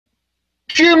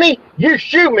Shoot me, you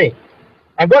shoot me.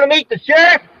 I'm going to meet the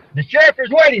sheriff. The sheriff is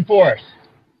waiting for us.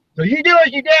 So you do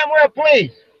as you damn well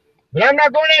please. But I'm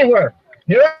not going anywhere.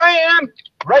 Here I am,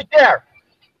 right there.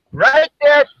 Right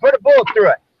there, put a bullet through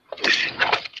it.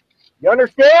 You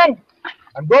understand?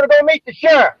 I'm going to go meet the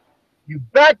sheriff. You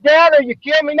back down or you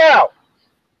kill me now.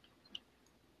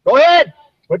 Go ahead,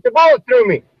 put the bullet through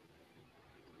me.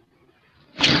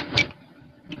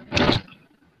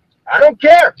 I don't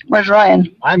care. Where's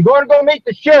Ryan? I'm going to go meet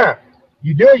the sheriff.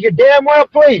 You do as you damn well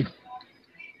please.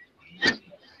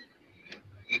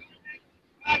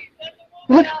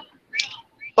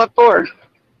 What for?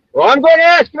 Well, I'm going to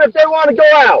ask them if they want to go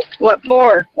out. What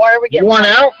for? Why are we getting You want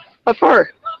out? What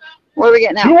for? What are we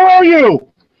getting out? Who are you?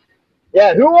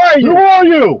 Yeah, who are you? Who are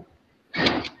you?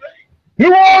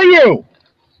 Who are you?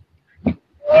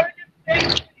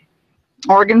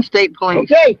 Oregon State Police.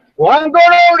 Okay, well, I'm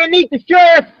going over to meet the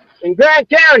sheriff in Grant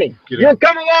County. You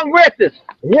come along with us,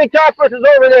 and your top us is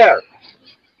over there.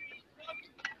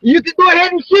 You can go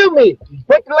ahead and shoot me.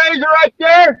 Put the laser right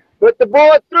there, put the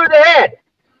bullet through the head.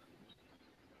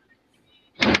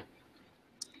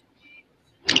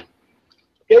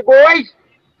 Okay, boys,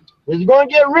 this is going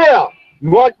to get real. You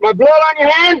want my blood on your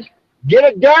hands? Get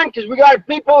it done, because we got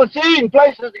people to see and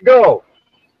places to go.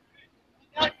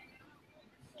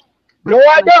 No,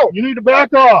 I don't. You need to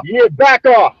back off. You need to back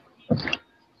off.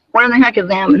 Where in the heck is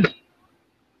Ammon?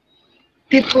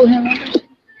 People him.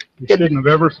 You shouldn't have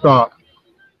ever stopped.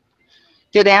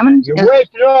 Did Ammon? You're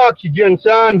wasting oxygen,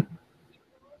 son.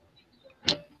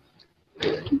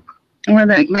 Where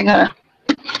they got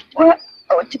What?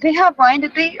 Oh, did they have Ryan?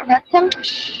 Did they arrest him?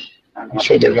 You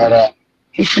shouldn't have got out.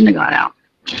 He shouldn't have got out.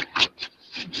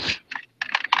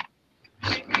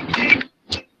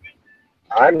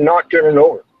 I'm not turning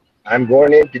over. I'm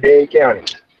going into Dane County.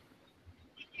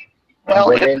 I'm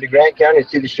going into Grant County to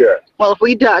see the sheriff. Well, if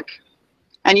we duck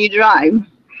and you drive,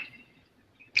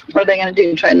 what are they going to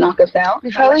do? Try to knock us out?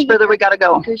 How much further we got to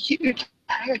go?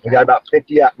 We got about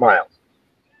 50 miles.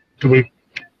 Do we?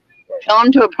 Tell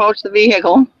them to approach the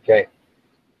vehicle. Okay.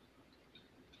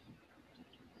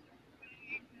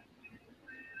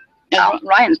 Yeah,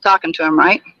 Ryan's talking to him,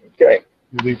 right? Okay.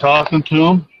 Is he talking to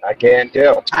him? I can't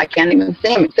tell. I can't even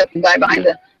see him except the guy behind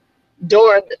the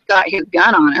door that's got his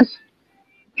gun on us.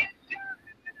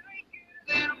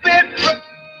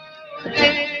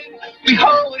 We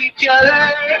hold each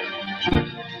other.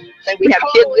 Like we have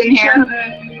kids in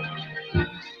here.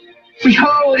 We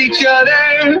hold each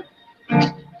other.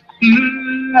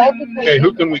 Okay,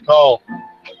 who can we call?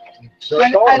 So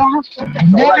I don't have to.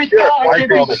 Never thought I there'd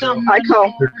be call. someone I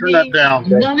call. Turn that down.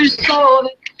 Another soul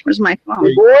that Where's my phone?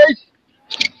 Hey, boys,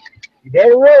 you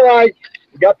better realize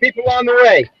we got people on the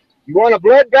way. You want a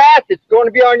blood bath? It's going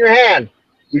to be on your hand.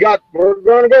 We're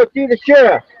going to go see the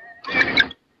sheriff.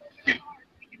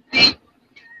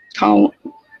 Call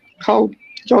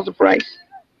Joseph Rice.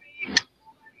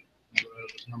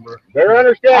 Better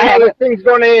understand how this thing's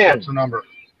going to end. What's the number?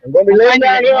 I'm going to be laying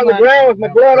down here on the ground with my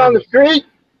blood on the street,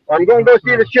 or I'm going to go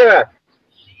see the sheriff.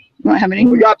 You don't have any?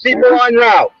 We got people en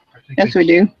route. Yes, we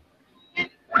do.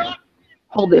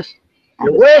 Hold this.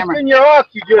 You're wasting your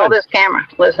oxygen. Hold this camera.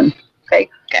 Listen. Okay.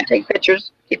 Take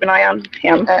pictures. Keep an eye on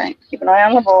him. All right. Keep an eye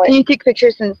on Lavoy. Can you take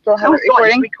pictures and still have it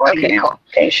recording? Okay, cool.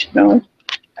 Okay, no.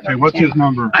 Okay, what's his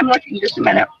number? I'm looking just a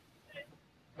minute.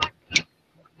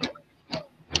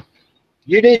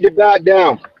 You need to back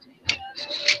down.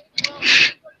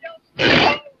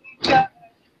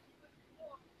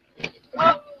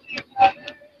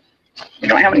 We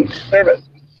don't have any service.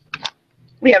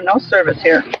 We have no service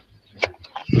here.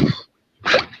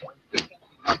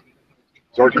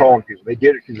 Start calling people. They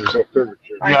get it because there's no service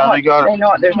here. Yeah, they got it. They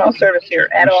know it. There's no service here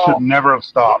at You should all. never have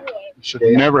stopped. You should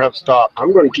never have stopped.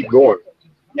 I'm going to keep going.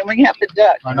 Then we have to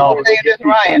duck. I know. What are you with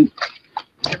Ryan?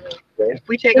 If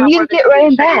we take We off, need to get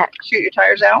Ryan back. Shoot your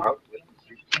tires out.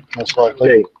 Most likely.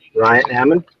 Okay, Ryan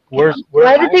Hammond, Why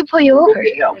Why did they pull you over?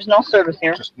 There's no service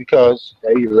here. Just because.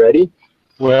 are you ready?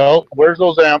 Well, where's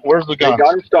the They guns?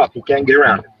 got him stopped. He can't get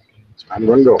around it. I'm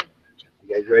going to go.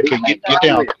 You guys ready? Okay, get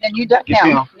down. Then you duck Get down.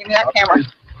 down. Give me that camera.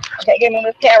 Okay, give me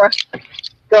this camera.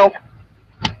 Go.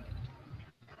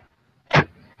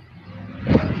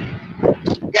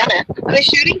 Got it. Are they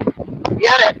shooting?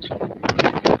 Got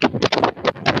it.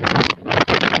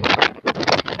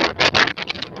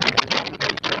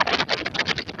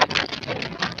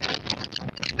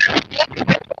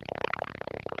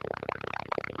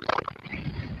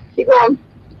 Keep going.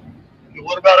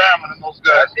 What about Ammon and those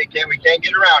guys? We can't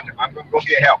get around him. I'm going to go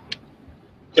get help.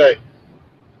 Okay.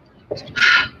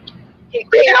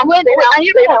 Keep going. They were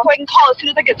so I can call as soon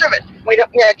as I get service. We don't.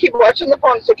 Yeah, keep watching the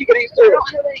phone so you can ease through.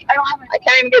 I don't have any. I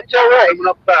can't even get Joe right. Coming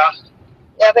up fast.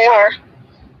 Yeah, they are.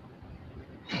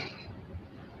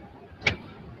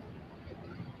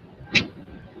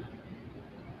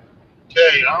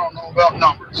 Okay, I don't know about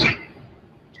numbers.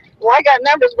 Well, I got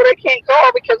numbers, but I can't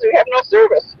call because we have no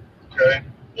service. Okay.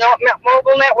 No,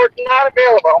 mobile network not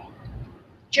available.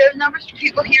 Do you have numbers for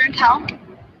people here in town?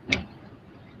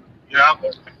 Yeah.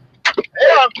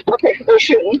 Okay, they're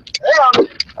shooting.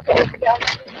 Okay,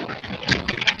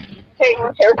 hey,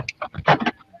 we're here.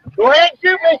 Go ahead,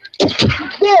 shoot me.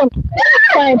 Damn,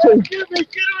 trying to. Shoot me.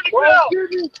 Go ahead, shoot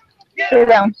me. Stay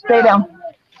down. Stay down.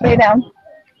 Stay down.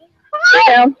 Stay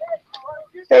down.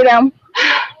 Stay down.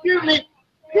 Shoot me.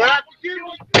 You have to shoot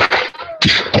me.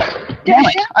 Damn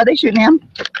it. Are they shooting him?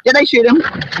 Did they shoot him?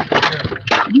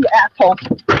 You asshole.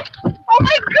 Oh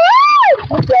my God!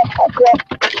 Hold up.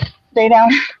 Stay down.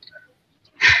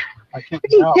 I can't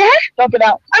Is he tell. dead? Dump it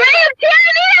out. I'm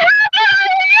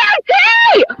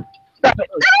EMT! Stop it.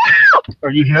 Are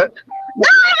you hit? No,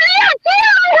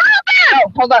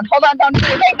 hold on. Don't do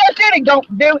anything. No shooting.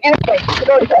 Don't do anything.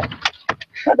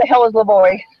 What the hell is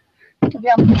Lavoy?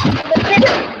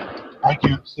 I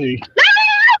can't see.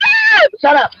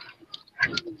 Shut up.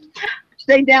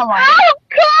 Stay down, Ryan. Oh,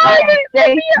 God.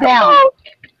 Stay down.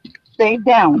 Stay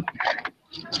down.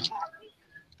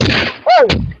 Oh,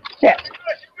 shit.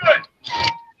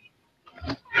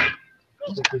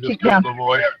 Keep down.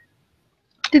 Boy.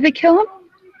 Did they kill him?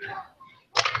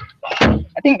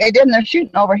 I think they did, and they're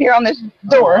shooting over here on this Oh,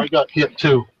 door. I got hit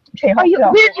too. Okay, hold still.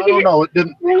 I don't know. It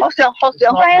didn't. Hold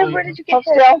still. Ryan, where did you get Hold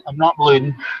hit? still. I'm not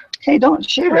bleeding. Okay, don't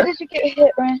shoot Where us. did you get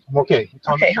hit, Ryan? I'm okay. It's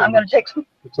on Okay, the I'm going to take some.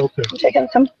 It's okay. I'm taking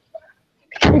some.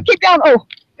 Keep down. Oh,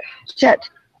 shit.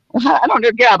 I don't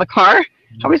dare get out of the car.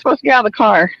 How are we supposed to get out of the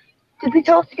car? Did they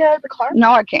tell us to get out of the car?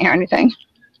 No, I can't hear anything.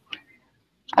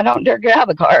 I don't dare get out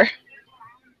of the car.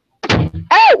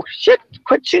 Oh, shit.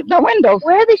 Quit shooting the windows.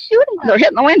 Where are they shooting us? They're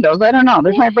hitting the windows. I don't know.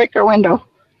 They might break their window.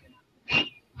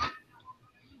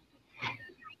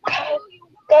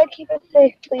 God, keep us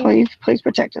safe, please. Please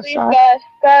protect us. Please, God.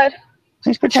 God.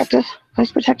 Please protect us.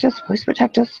 Please protect us. Please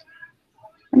protect us.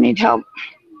 We need help.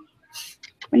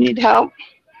 We need help.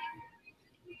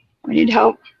 We need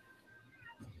help.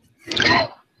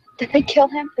 Did they kill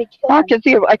him? They killed Oh,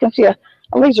 him. I can see a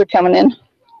laser coming in.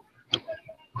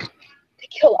 They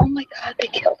killed. Oh my God, they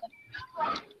killed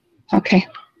him. Okay.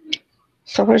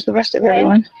 So where's the rest of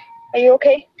everyone? Are you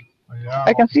okay? Yeah.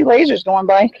 I can see lasers going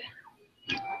by.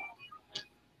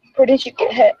 Where did you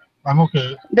get hit? I'm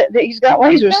okay. He's got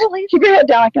lasers. Keep your head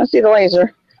down. I can see the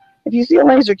laser. If you see a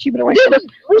laser, keep it away.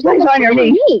 There's laser on your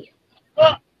knee.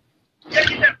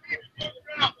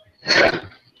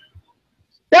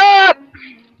 Stop!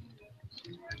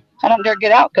 I don't dare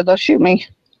get out because they'll shoot me.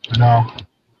 No.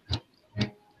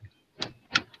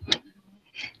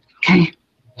 Okay.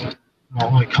 I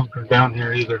don't like coming down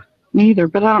here either. Me either,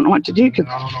 but I don't know what to do because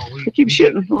I don't know. they keep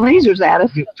shooting lasers at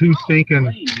us. Get too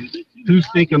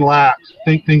stinking lax.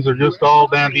 Think things are just all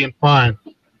dandy and fine.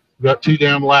 We got too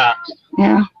damn lax.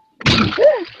 Yeah.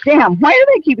 Damn, why do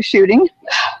they keep shooting?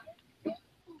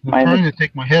 I'm trying to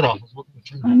take my head off.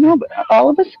 I know, but all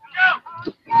of us.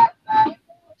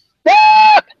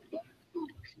 Stop!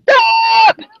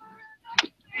 Stop!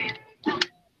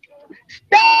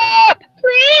 Stop!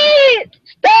 Please!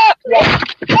 Stop!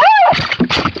 Stop!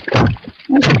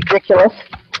 That's ridiculous.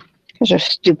 Because they're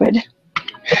stupid.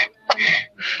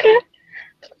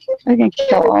 They can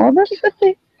kill all of us.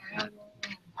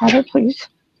 Harder, please.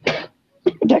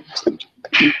 Protect.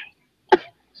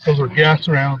 Those are gas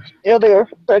rounds. Yeah, they're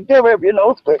right there, wherever your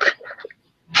nose quick.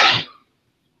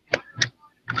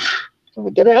 Can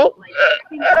we get out?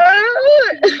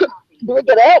 Do we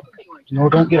get out? No,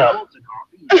 don't get out.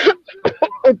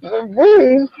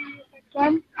 Breathe.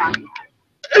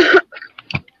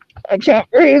 I can't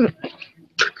breathe.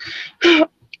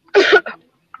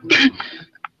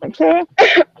 Okay.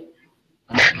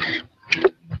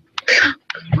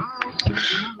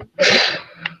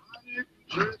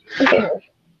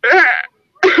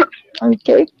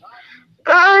 Okay.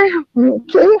 God.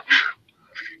 Okay.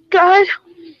 God.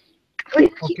 Please.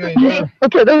 Okay, there.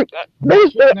 Okay, they got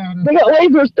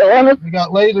lasers still on us. We got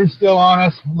lasers still on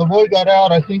us. Lavoy got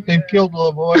out. I think they've killed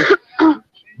Lavoy.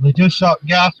 They just shot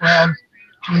gas rounds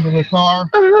into the car.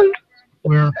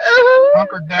 We're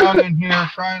hunkered down in here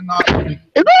trying not to be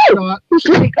shot.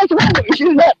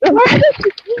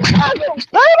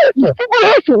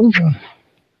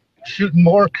 Shooting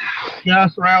more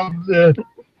gas rounds. Gas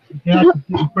is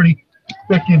getting pretty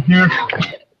thick in here.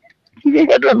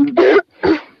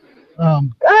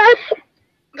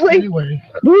 Anyway,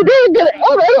 You did get it.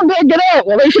 Oh, they don't dare get out.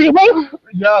 Will they shoot me?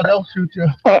 yeah, they'll shoot you.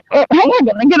 Hang on,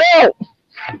 let me get out.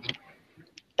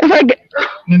 If I get,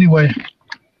 Anyway,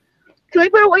 Can we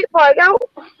put a white flag out?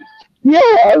 yeah,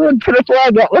 I would put a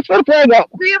flag out. Let's put a flag out.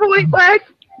 Do we have a white flag?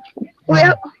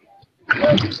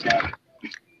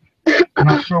 I'm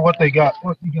not sure what they got.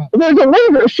 What you got? There's a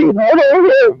laser shooting right over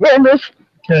here.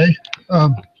 Okay.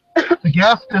 The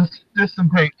gas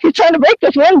dissipate. He's trying to break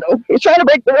this window. He's trying to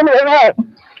break the window right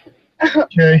now.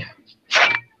 Okay.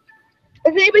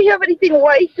 Does anybody have anything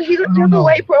white? Does he look have a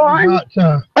white bra on?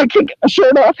 I kick a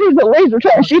shirt off. He's a laser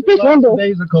trying to shoot this window.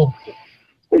 Days ago.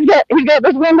 He's got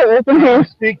this window open here.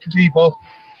 Speak to people.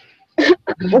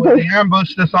 They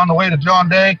ambushed us on the way to John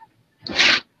Day.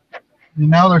 And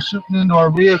now they're shooting into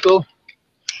our vehicle.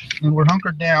 And we're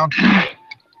hunkered down.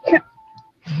 We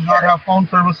do not have phone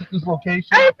service at this location.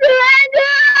 I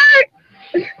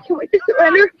surrender! Can we just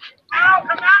surrender?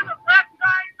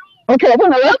 Okay,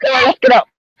 when the left guy, let's get out.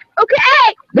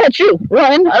 Okay! That's you,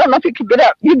 Ryan. I don't know if you can get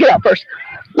out. You get out first.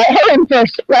 Let her in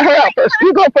first. Let her out first.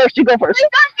 You go first. You go first. Please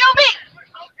don't kill me!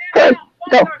 Okay,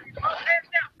 go.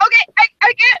 Okay,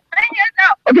 I get it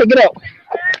out. Okay, get out.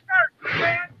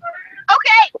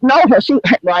 Okay! No, let's shoot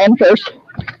Ryan first.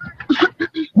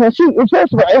 Let's shoot you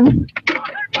first, Ryan.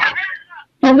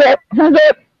 Hands up. Hands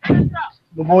up.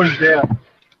 The boy's dead.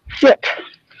 Shit.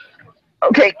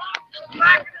 Okay.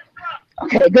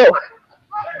 Okay, go.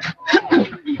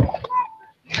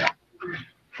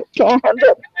 Okay, hands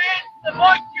up.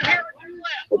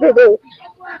 Okay, go.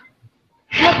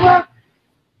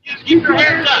 Keep your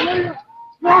hands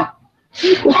up.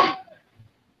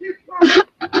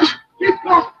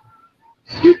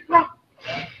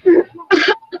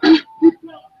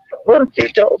 Let him shoot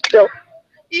still.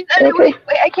 You said it was,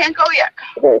 wait, I can't go yet.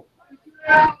 Okay.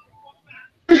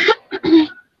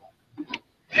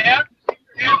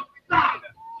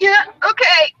 Yeah,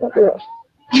 okay.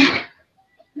 Okay.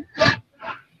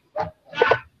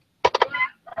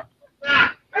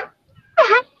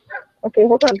 Okay,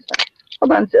 hold on.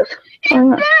 Hold on, sis.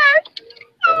 Hang on.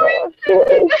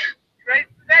 Okay.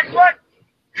 Next one.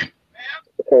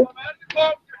 Okay.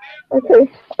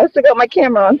 Okay. I still got my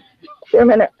camera on for a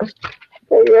minute. Okay,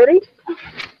 you ready?